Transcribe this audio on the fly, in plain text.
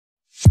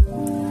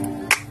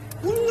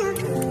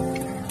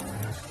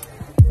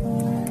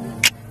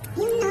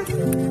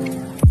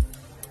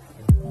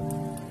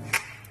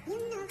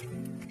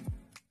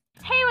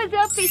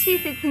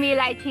Peaches, it's me,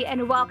 Lychee,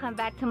 and welcome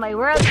back to my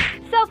world.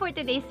 So for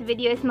today's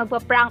video is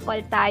magpa-prank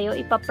call tayo.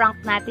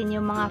 Ipa-prank natin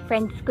yung mga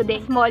friends ko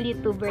din, small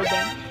YouTuber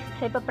din.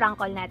 So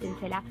ipa-prank call natin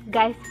sila.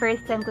 Guys,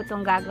 first time ko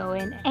itong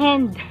gagawin.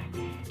 And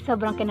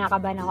sobrang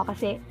kinakabahan ako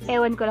kasi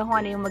ewan ko lang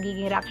kung ano yung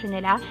magiging reaction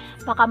nila.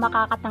 Baka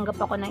makakatanggap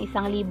ako ng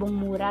 1,000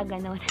 mura,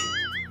 ganon.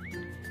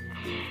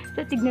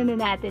 So tignan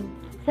na natin.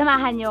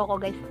 Samahan niyo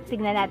ako guys.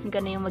 Tignan natin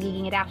kung ano yung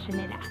magiging reaction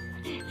nila.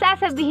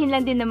 Sasabihin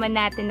lang din naman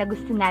natin na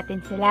gusto natin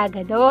sila,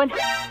 ganon.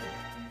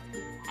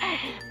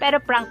 Pero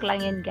prank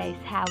lang yun guys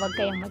ha. Huwag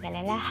kayong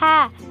mag-alala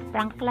ha.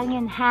 Prank lang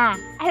yun ha.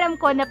 Alam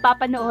ko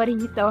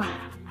napapanoorin ito.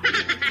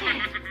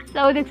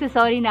 So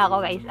nagsasorry na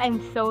ako guys.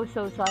 I'm so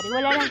sorry.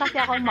 Wala lang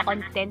kasi akong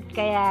ma-content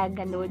kaya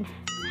ganun.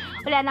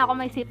 Wala na akong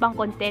maisipang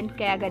content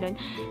kaya ganun.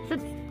 So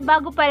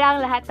bago pa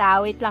lang lahat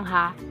ha. Wait lang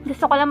ha.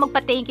 Gusto ko lang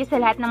magpa-thank you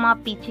sa lahat ng mga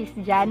peaches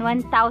dyan.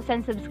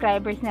 1,000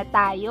 subscribers na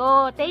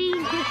tayo.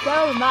 Thank you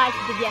so much.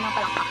 Bigyan ng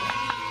palakpak.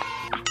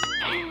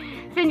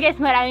 So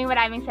guys,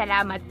 maraming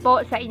salamat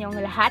po sa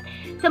inyong lahat.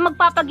 So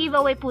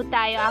magpapa-giveaway po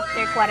tayo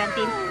after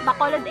quarantine.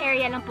 Bacolod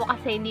area lang po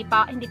kasi hindi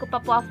ko pa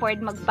po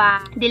afford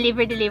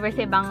magpa-deliver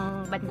sa ibang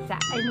bansa.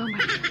 Ay no.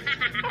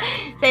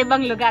 Sa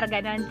ibang lugar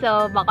ganun.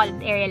 So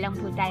Bacolod area lang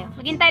po tayo.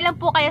 Maghintay lang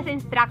po kayo sa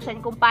instruction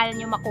kung paano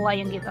nyo makuha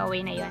yung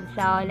giveaway na yon.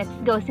 So let's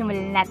go,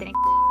 simulan natin.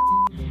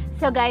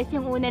 So guys,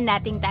 yung una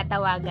nating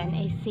tatawagan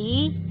ay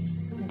si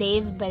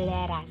DEEEB.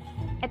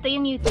 Ito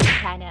yung YouTube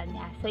channel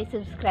niya. So,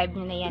 i-subscribe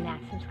nyo na yan ha.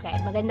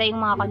 Subscribe. Maganda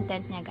yung mga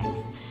content niya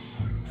guys.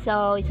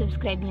 So,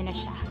 i-subscribe nyo na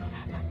siya.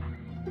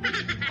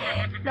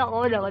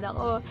 Nako.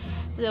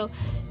 So,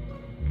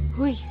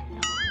 huy.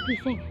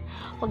 Gising.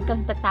 Huwag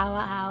kang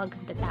tatawa ha. Huwag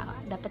kang tatawa.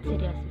 Dapat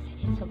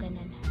seryoso.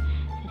 Ganun.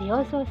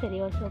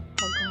 Seryoso.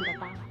 Huwag kang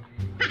tatawa.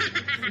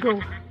 Let's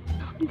go.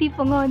 Hindi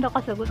pa nga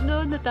nakasagot.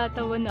 No,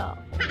 natatawa na ako.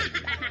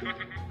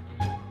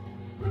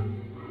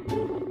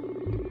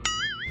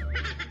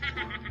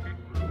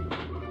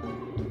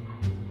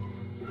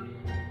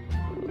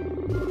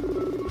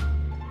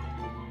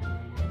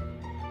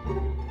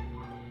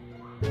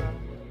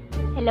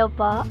 Hello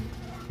po.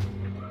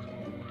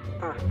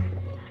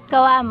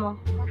 Gawa mo?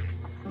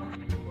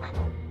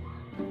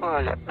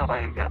 Wala,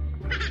 nakahiga.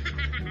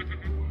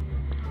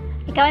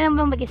 Ikaw lang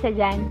bang mag-isa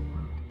dyan?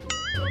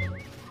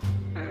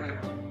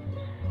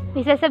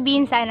 May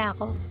sasabihin sana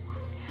ako.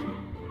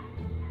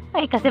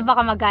 Ay, kasi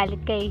baka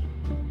magalit kay.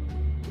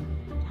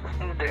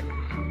 Hindi.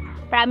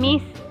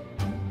 Promise?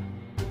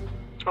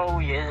 Oh,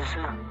 yes.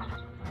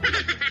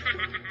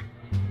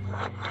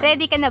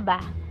 Ready ka na ba?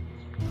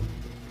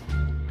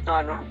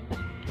 Ano?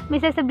 May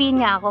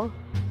sasabihin nga ako.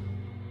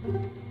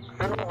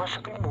 Ano nga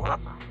sabihin mo nga?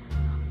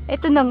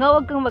 Ito na nga,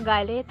 huwag kang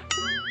magalit.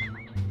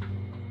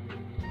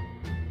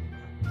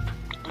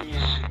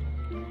 Easy.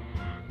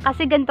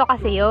 Kasi ganito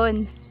kasi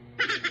yon.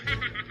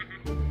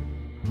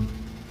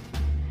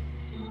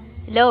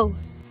 Hello?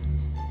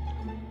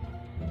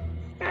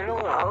 Ano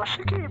nga?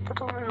 Sige,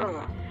 patuloy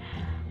lang.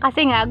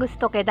 Kasi nga,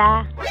 gusto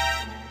kita.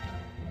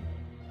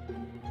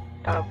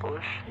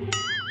 Tapos?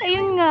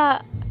 Ayun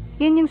nga.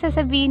 Yun yung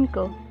sasabihin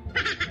ko.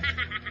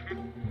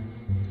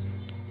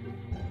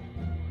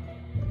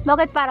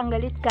 Bakit parang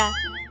galit ka?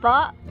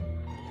 Po?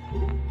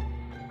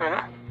 Ano?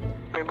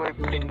 May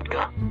boyfriend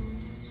ka?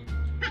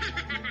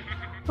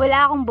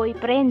 Wala akong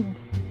boyfriend.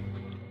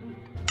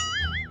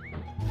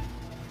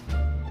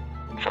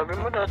 Sabi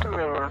mo dati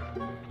meron.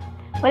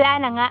 Wala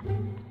na nga.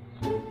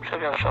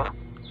 Seryoso?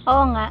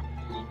 Oo nga.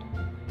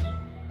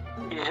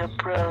 Isa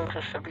prank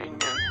sasabihin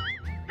yan.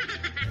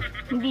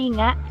 Hindi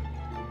nga.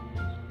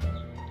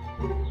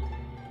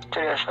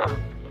 Seryoso?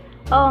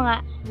 Oo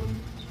nga.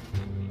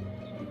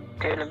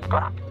 Kailan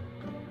pa?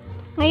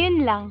 Ngayon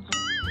lang.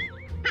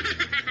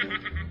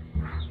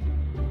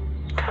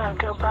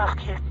 Kaga,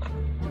 bakit?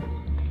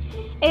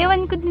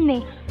 Ewan ko din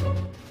eh.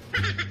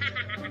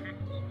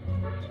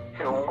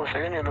 Ewan ko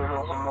sa'yo,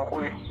 niluloko mo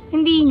ko eh.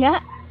 Hindi nga.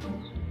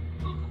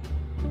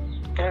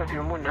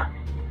 Interview mo na.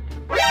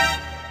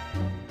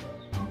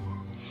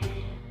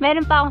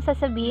 Meron pa akong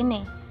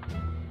sasabihin eh.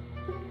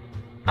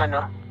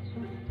 Ano?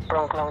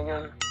 Prank lang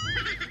yun.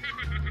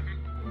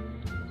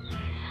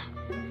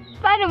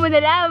 Paano mo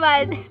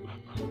nalaman?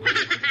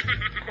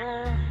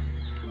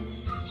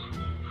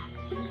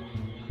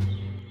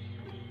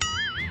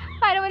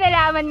 Paano mo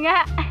nalaman nga?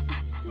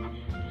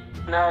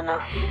 Ano?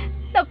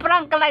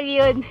 Na-prank lang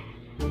yun.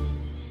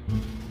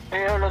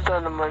 Eh, halata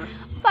naman.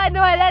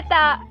 Paano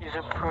halata? It's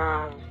a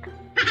prank.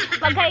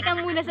 Mag-hi ka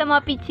muna sa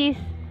mga peaches.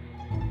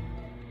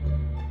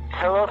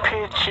 Hello,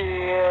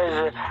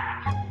 Peaches.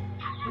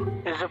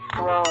 It's a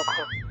prank.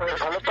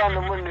 Halata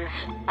naman eh.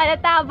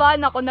 Halata ba?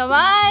 Naku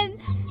naman.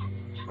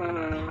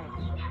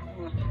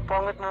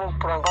 Pangit mo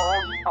prank ako.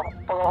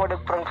 Pag ako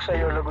nag-prank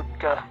sa'yo, lagot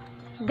ka.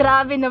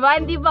 Grabe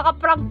naman, di ba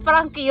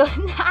ka-prank yun?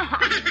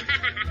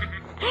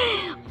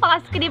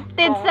 Baka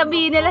scripted,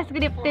 sabihin nila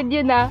scripted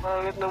yun ah.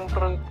 Pangit ng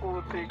prank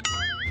putik.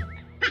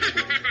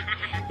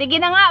 Sige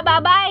na nga,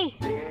 bye-bye.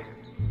 Sige.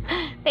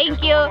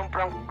 Thank you.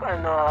 Prank,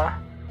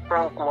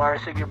 prank war.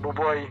 Sige,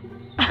 boboy.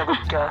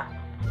 Lagot ka.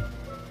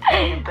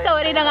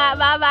 Sorry na nga,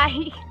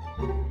 bye-bye.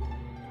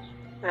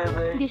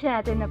 Hindi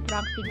siya natin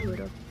na-prank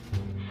siguro.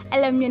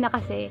 Alam niyo na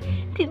kasi,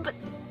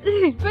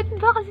 ba't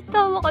ba kasi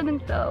tawa ka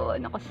ng tawa?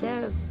 Naku,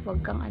 Sel,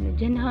 huwag kang ano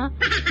dyan, ha?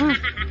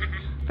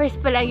 First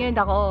pa lang yun,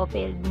 ako,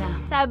 failed na.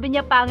 Sabi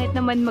niya, pangit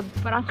naman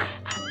mag-prank.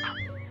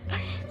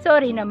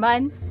 Sorry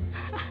naman.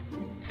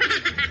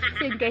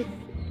 So guys,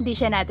 hindi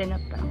siya natin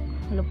na-prank.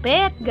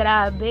 Lupit,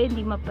 grabe,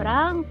 hindi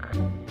ma-prank.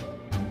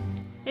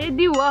 Eh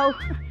di wow.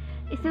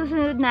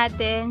 Isusunod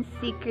natin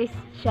si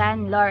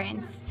Christian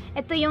Lawrence.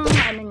 Ito yung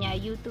ano niya,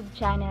 YouTube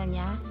channel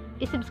niya.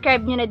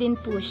 I-subscribe nyo na din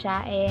po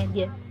siya. And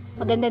yun,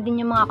 maganda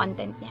din yung mga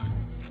content niya.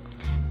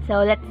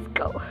 So, let's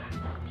go.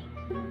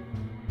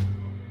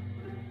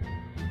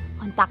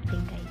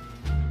 Contacting, guys.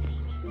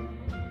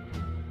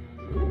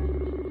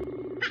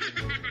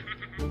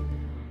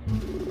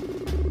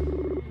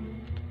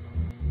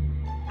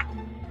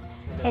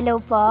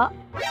 Hello po.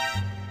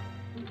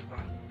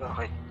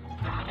 Bakit?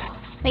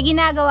 May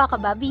ginagawa ka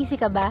ba? Busy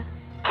ka ba?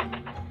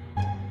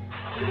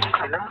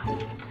 Ano?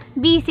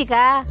 Busy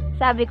ka.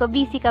 Sabi ko,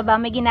 busy ka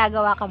ba? May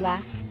ginagawa ka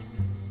ba?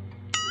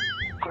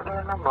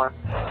 Kaya naman.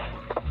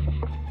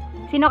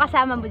 Sino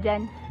kasama mo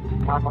dyan?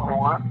 Mama ko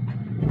nga.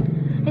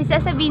 May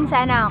sasabihin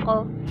sana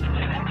ako.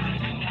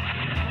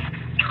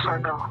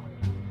 Ano?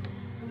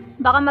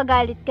 Baka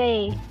magalit ka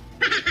eh.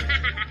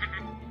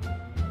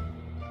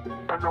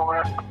 Ano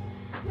nga?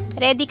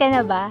 Ready ka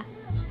na ba?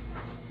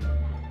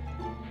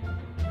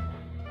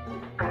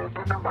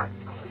 Pwede naman.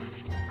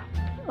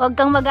 Huwag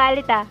kang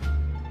magalit ah.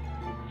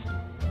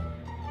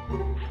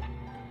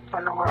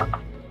 Ano nga?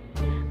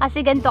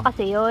 Kasi ganito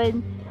kasi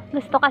yun.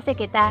 Gusto kasi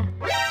kita.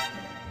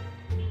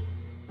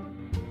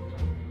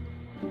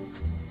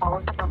 Ako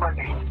din naman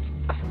eh.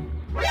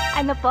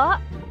 Ano po?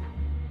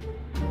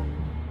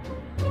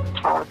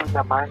 Ako din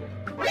naman.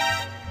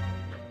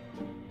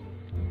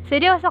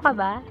 Seryoso ka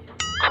ba?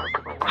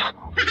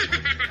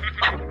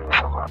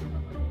 Seryoso ka.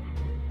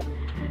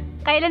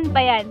 Kailan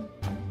ba yan?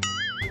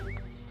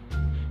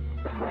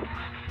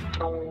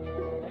 Nung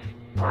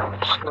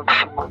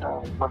nagsimula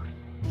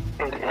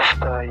mag-LS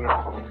tayo.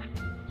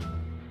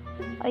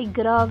 Ay,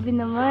 grabe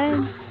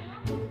naman.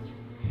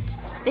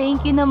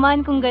 Thank you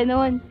naman kung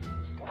ganun.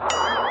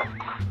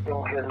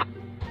 Yung hinelp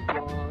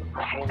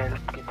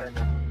kita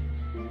na.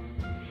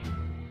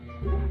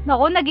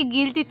 Naku,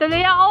 nagigilty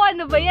tuloy ako.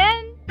 Ano ba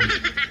yan?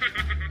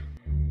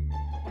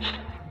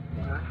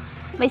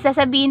 May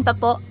sasabihin pa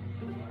po.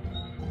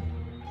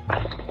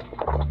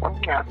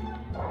 Nga.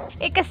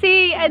 Eh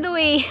kasi, ano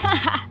eh.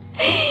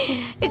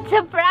 It's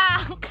a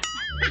prank.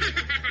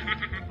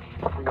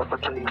 Ang dapat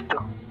sa ito.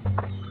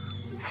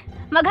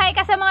 Mag-hi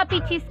ka sa mga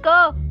peaches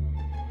ko.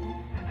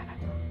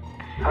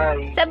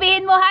 Hi.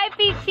 Sabihin mo, hi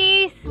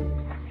peaches.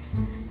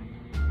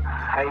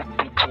 Hi,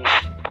 Peaches.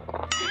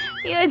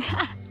 Yun.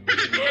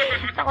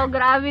 Ako,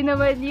 grabe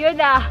naman yun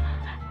ah.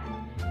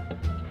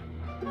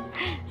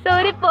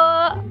 Sorry po.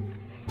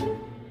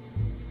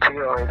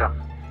 Sige, okay lang.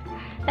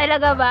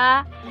 Talaga ba?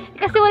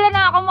 Kasi wala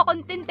na akong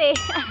makontent eh.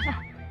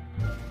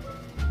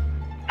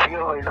 Sige,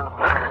 okay lang.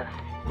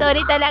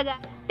 Sorry talaga.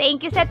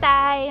 Thank you sa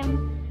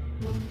time.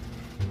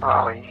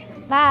 Okay.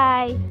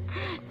 Bye.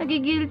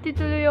 Nagigilty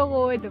tuloy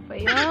ako. Ano pa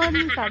yan?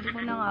 Sabi ko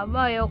na nga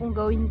ba, ayaw kong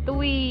gawin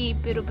to eh.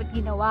 Pero ba't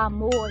ginawa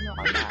mo? Ano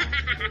ka ba?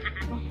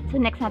 So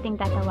next nating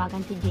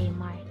tatawagan si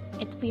Jmar.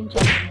 Ito po yung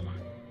channel nila.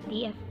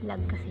 TF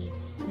vlog kasi.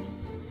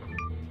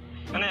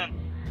 Ano yan?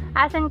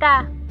 Asan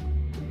ka?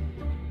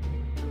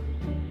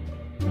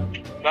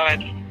 Bakit?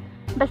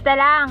 Basta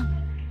lang.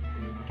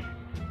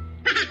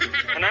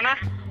 Ano na?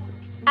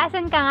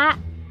 Asan ka nga?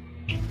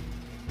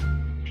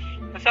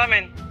 Sa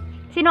amin?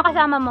 Sino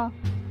kasama mo?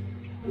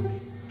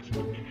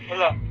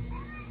 Wala.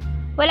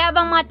 Wala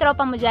bang mga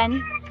tropa mo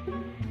dyan?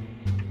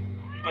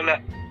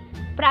 Wala.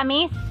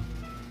 Promise?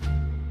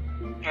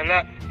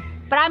 Wala.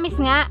 Promise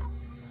nga.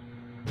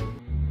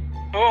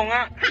 Oo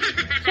nga.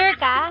 Sure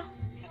ka?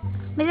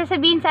 May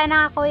sasabihin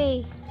sana ako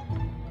eh.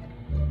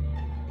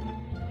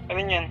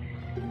 Ano yan?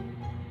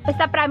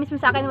 Basta promise mo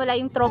sa akin wala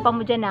yung tropa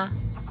mo dyan ah.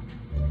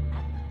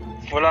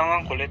 Wala nga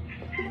ang kulit.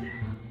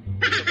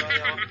 Sabay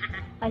ako.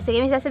 Ay, sige,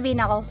 may sasabihin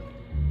ako.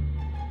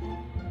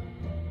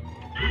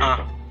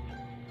 Ah.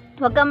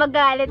 Huwag kang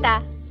magalit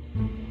ah.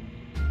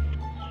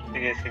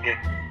 Sige, sige.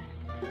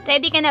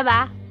 Ready ka na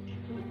ba?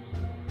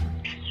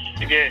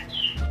 Sige.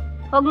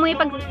 Huwag mo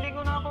ipag...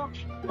 Maliligo na ako.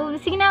 Oh,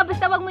 sige na,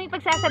 basta huwag mo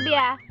ipagsasabi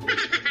ah.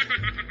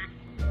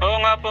 Oo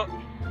nga po.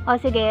 Oh,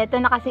 sige, ito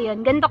na kasi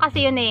yun. Ganito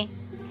kasi yun eh.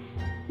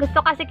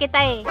 Gusto kasi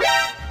kita eh.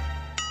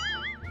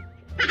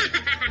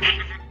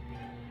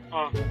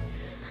 Oh.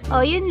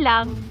 Oh, yun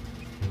lang.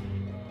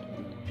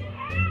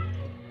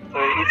 So,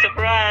 it's a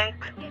prank.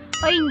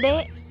 Oh,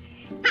 hindi.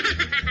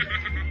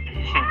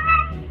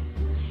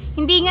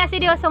 Hindi nga,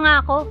 seryoso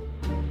nga ako.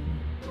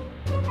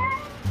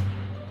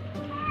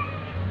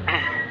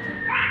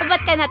 Eh,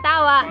 ba't ka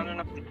natawa? Ano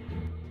na?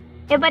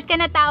 Eh, ba't ka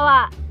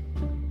natawa?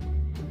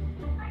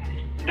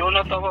 Hindi ko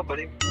natawa,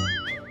 balik.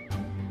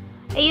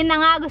 Eh, yun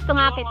na nga, gusto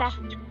nga kita.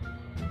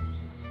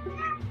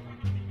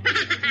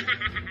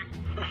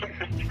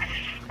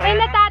 Ay,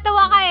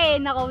 natatawa ka eh.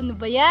 Naku, ano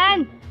ba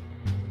yan?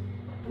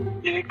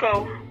 Ikaw.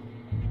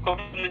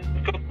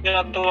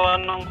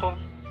 pinatawanan ko.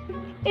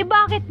 Eh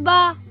bakit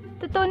ba?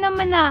 Totoo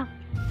naman ah.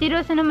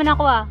 Seryoso naman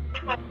ako ah.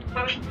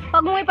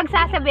 Huwag mong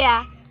ipagsasabi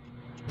ah.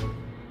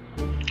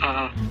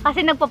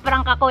 Kasi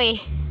nagpa-prank ako eh.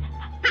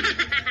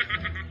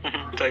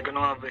 Try ko na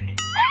nga ba eh.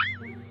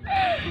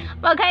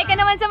 Mag-hi ka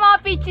naman sa mga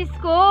peaches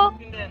ko.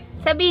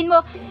 Sabihin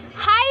mo,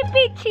 hi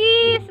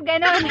peaches!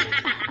 Ganon.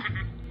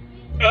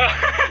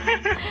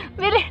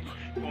 Bilis.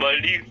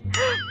 Baliw.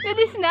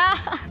 Bilis na.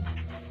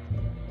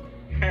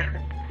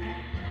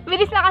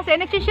 Bilis na kasi.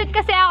 Nagsushoot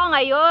kasi ako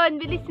ngayon.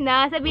 Bilis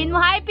na. Sabihin mo,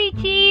 hi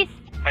peaches!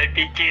 Hi,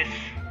 Peaches.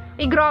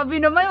 Eh, grabe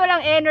naman.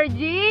 Walang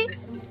energy.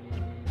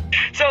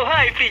 So,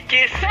 hi,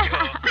 Peaches.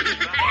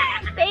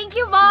 Thank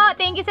you po.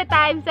 Thank you sa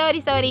time.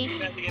 Sorry.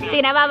 Sige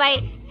na,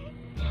 bye-bye.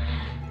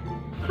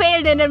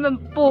 Fail na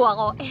naman po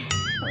ako.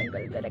 Oh my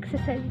God,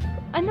 nagsasalita.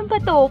 Ano ba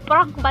to?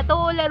 Prank ba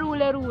to?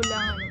 Laro-laro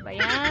lang. Ano ba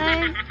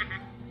yan?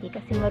 Hindi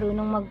kasi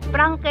marunong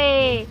mag-prank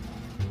eh.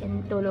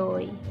 Yan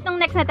tuloy. Nung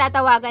next na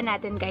tatawagan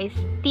natin guys,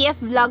 TF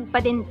Vlog pa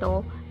din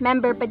to.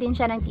 Member pa din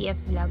siya ng TF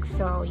Vlog.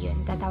 So,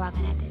 yun. Tatawagan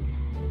natin.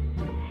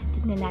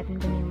 Tignan natin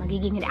kung yung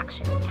magiging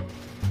reaction niya.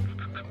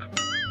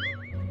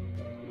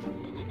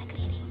 Ito na,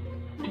 nagre-ring.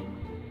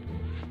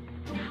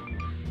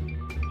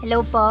 Hello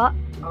po?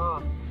 Oo.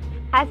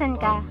 Asan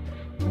ka?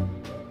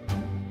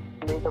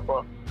 Dito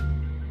po.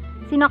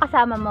 Sino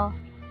kasama mo?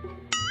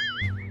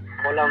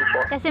 Ako lang po.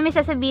 Kasi may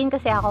sasabihin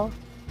kasi ako.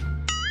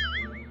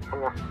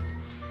 Ano?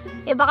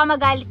 Eh baka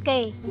magalit ka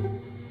eh.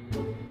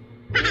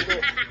 Hindi.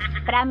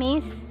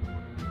 Promise?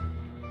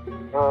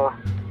 Oo.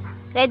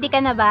 Ready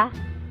ka na ba?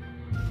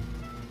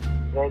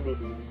 Ready.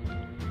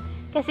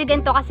 Kasi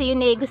ganito kasi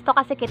yun eh. Gusto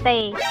kasi kita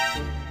eh. Oo.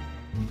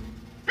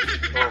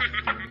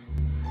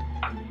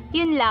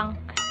 Yun lang.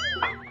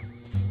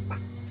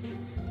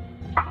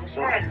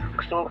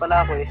 Gusto mo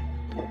pala ako eh.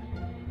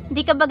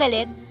 Hindi ka ba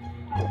galit?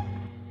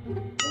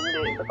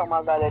 Hindi. Ito pang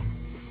magalit.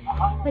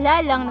 Wala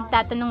lang.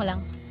 Nagtatanong lang.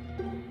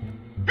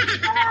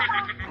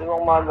 Hindi mo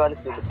magalit.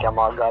 Bakit ka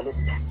magalit?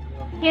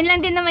 Yun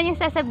lang din naman yung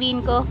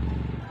sasabihin ko.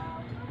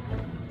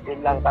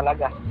 Yun lang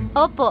talaga.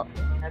 Opo.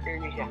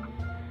 Natin siya.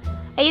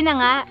 Ayun na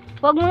nga.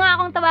 Huwag mo nga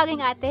akong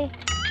tawaging ate.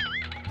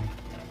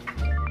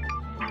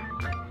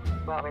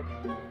 Bakit?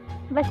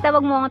 Basta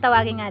huwag mo akong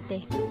tawaging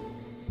ate.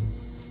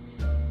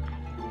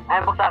 Ay,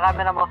 buksan ang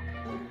camera mo.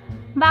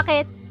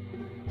 Bakit?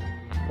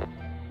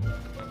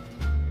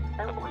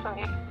 Ano buksan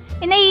eh?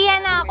 Eh, nahihiya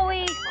na ako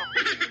eh.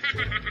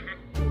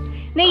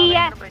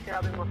 Nahihiya. Ano ba yung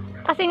sinabi mo?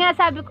 Kasi nga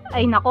sabi ko,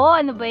 ay nako,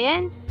 ano ba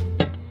yan?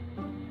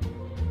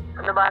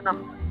 Ano ba ano?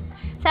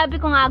 Sabi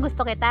ko nga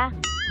gusto kita.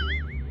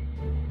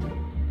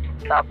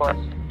 Tapos?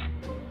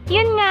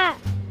 Yun nga.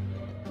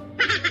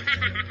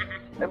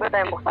 Ay ba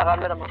tayo buksan ang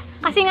camera mo?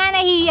 Kasi nga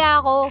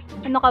nahihiya ako.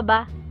 Ano ka ba?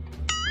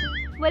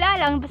 Wala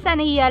lang, basta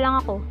nahihiya lang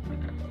ako.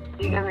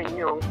 Hindi ganun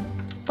yung.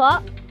 Po?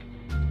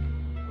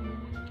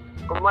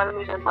 Kung mahal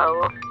mo isang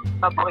tao,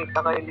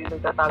 papakita ka, hindi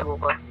nagtatago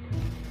ka.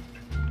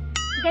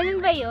 Ganun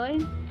ba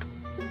yun?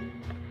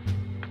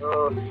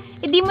 Oo.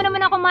 Hindi mo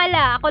naman ako mahal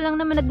ah. Ako lang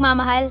naman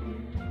nagmamahal.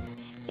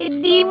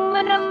 Hindi mo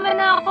naman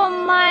ako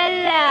mahal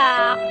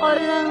ah. Ako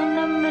lang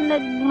naman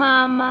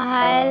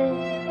nagmamahal.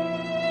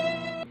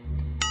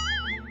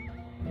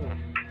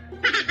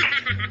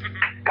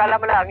 Kala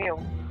mo lang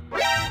yung.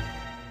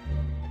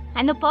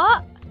 Ano po?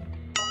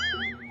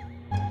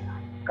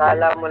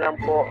 Kala mo lang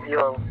po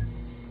yung.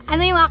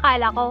 Ano yung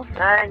akala ko?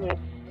 Ay,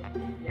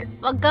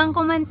 Huwag kang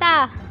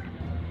kumanta.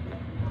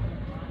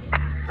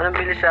 anong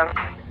bilis ang?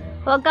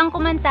 Huwag kang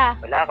kumanta.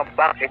 Wala kang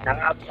bakit na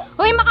nga.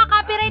 Uy,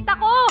 makaka-copyright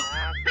ako!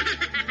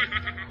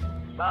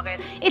 Bakit?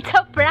 It's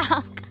a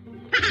prank.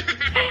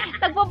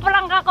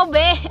 Nagpo-prank ako,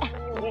 be.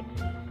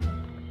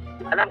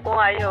 Alam ko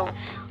nga yung.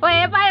 Uy,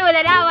 paano mo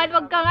nalaman?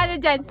 Huwag kang ano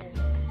dyan.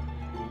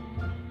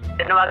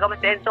 Tinawagan mo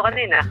si Enzo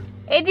kanina.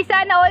 Eh, di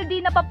sana all di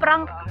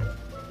napaprank.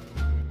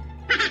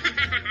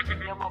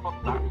 Hindi mo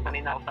mag-prank.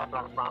 Kanina ako sa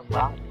prank.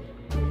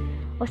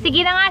 O,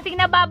 sige na nga. Sige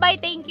na, bye-bye.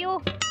 Thank you.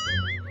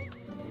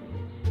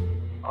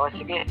 O,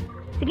 sige.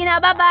 Sige na,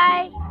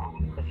 bye-bye.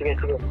 Sige.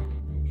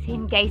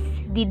 Sin guys,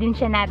 di din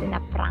siya natin na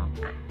prank.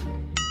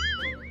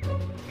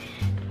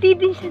 Di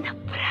din siya na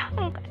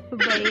prank. Ano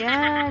ba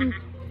yan?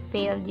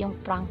 Failed yung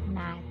prank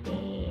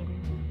natin.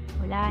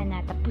 Wala na.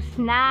 Tapos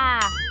na.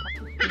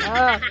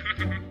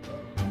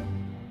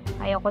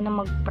 Ayoko na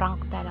mag-prank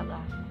talaga.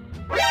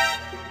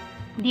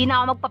 Hindi na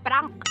ako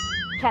magpa-prank.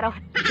 Charot.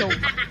 Joke.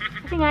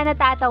 Kasi nga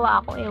natatawa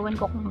ako. Ewan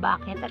ko kung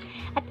bakit.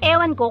 At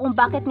ewan ko kung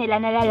bakit nila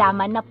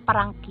nalalaman na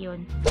prank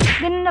yun.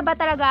 Ganun na ba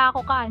talaga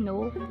ako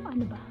ano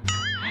ba?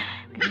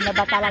 Ganun na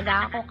ba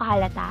talaga ako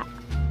kahalata?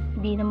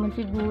 Hindi naman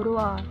siguro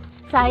ah.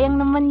 Sayang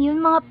naman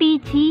yun mga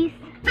peaches.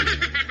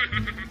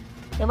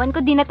 Ewan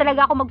ko, di na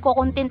talaga ako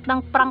magko-content ng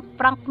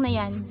prank na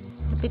yan.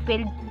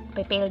 Pipild.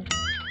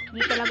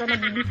 Hindi talaga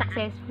nagiging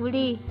successful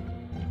eh.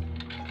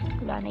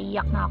 Wala,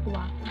 naiyak na ako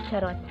ah.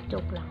 Charot,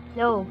 joke lang.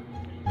 So,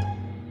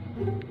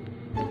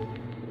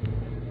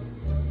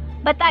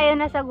 ba't ayaw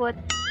nasagot?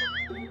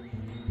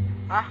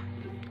 Ha?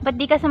 Ba't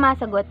di ka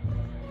sumasagot?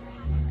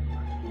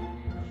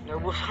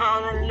 Nabusan ako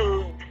ng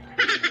load.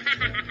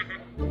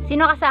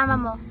 Sino kasama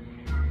mo?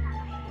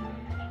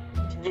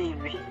 Si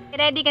JB.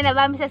 Ready ka na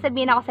ba? May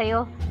sasabihin ako sa'yo.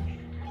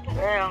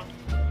 Ayun.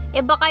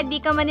 Eh baka di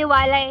ka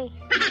maniwala eh.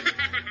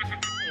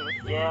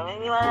 Kaya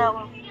naniniwala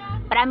ako.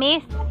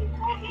 Promise?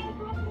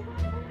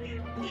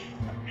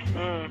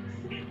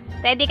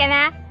 Ready ka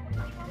na?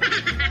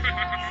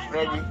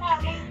 Ready.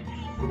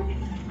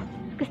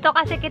 Gusto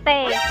kasi kita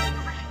eh.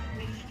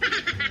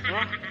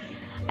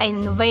 Ay,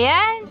 ano ba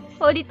yan?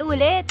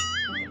 Ulit-ulit.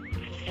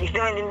 Hindi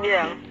ko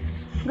maintindihan.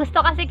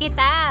 Gusto kasi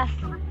kita.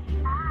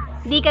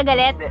 Di ka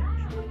galit? Hindi.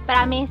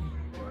 Promise?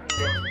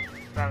 Hindi.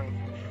 Promise.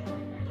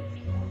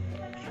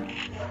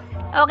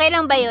 Okay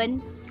lang ba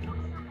yun?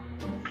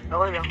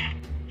 Okay lang.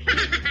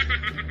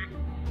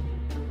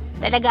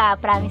 Talaga,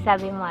 promise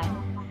sabi mo ah.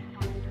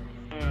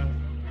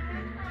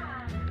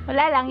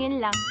 Wala lang,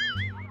 yun lang.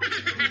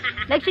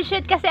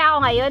 Nagsushoot kasi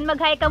ako ngayon.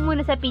 Mag-hi ka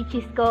muna sa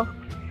peaches ko.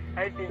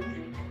 Hi,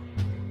 Peaches.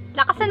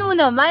 Lakasan mo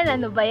naman,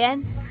 ano ba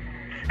yan?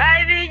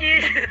 Hi,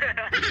 Peaches!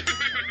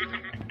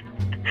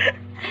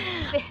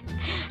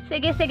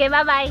 Sige,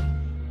 bye-bye.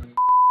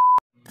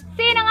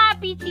 Sino nga,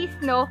 peaches,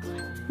 no?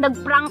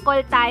 Nag-prank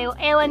call tayo.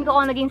 Ewan ko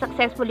kung naging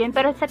successful yun.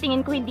 Pero sa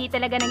tingin ko, hindi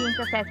talaga naging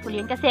successful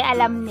yun. Kasi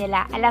alam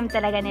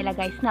talaga nila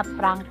guys, na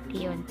prank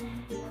yun.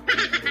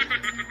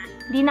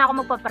 Di na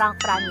ako magpa-prank,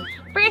 promise.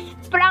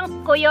 First prank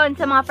ko yon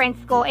sa mga friends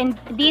ko and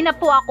di na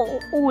po ako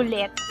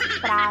uulit,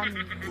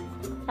 promise.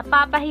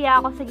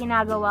 Napapahiya ako sa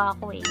ginagawa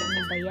ko eh.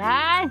 Ano ba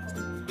yan?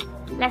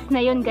 Last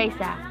na yun guys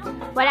ah.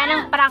 Wala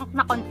nang prank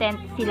na content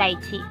si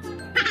Lychee.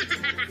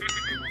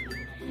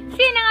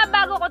 Sino nga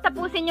bago ko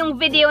tapusin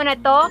yung video na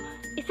to,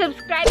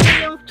 isubscribe nyo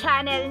yung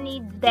channel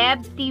ni DEEEB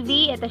TV.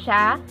 Ito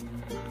siya.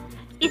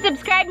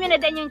 Isubscribe nyo na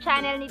din yung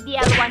channel ni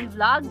DL1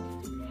 Vlogs.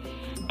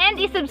 And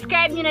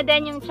isubscribe nyo na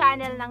din yung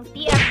channel ng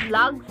TF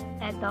Vlogs.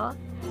 Eto.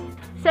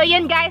 So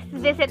yun guys,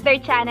 visit their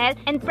channel.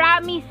 And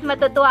promise,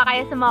 matutuwa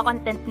kayo sa mga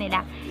content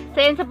nila.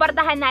 So yun,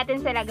 supportahan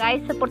natin sila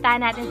guys.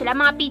 Supportahan natin sila.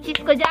 Mga peaches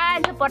ko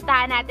dyan.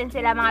 Supportahan natin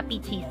sila mga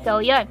peaches.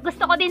 So yun.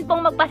 Gusto ko din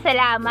pong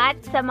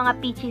magpasalamat sa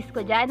mga peaches ko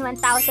dyan.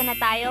 1,000 na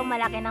tayo.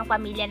 Malaki ng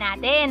pamilya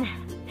natin.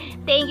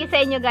 Thank you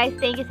sa inyo guys.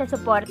 Thank you sa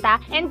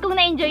suporta. And kung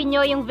na-enjoy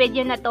nyo yung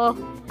video na to,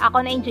 ako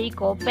na-enjoy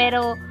ko.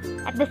 Pero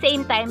at the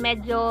same time,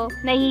 medyo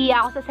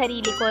nahihiya ako sa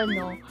sarili ko,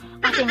 no?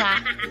 Kasi nga,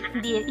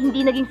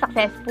 hindi naging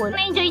successful. Kung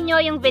na-enjoy nyo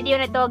yung video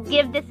na to,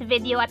 give this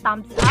video a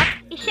thumbs up.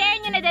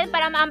 I-share nyo na din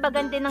para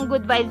maambagan din ng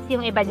good vibes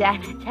yung iba dyan.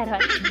 Charot.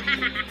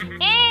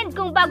 And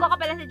kung bago ka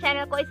pala sa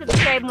channel ko,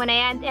 i-subscribe mo na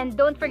yan. And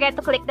don't forget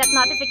to click that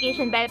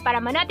notification bell para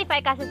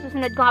ma-notify ka sa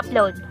susunod kong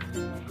upload.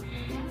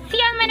 See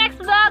you on my next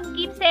vlog.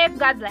 Keep safe.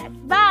 God bless.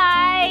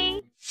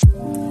 Bye!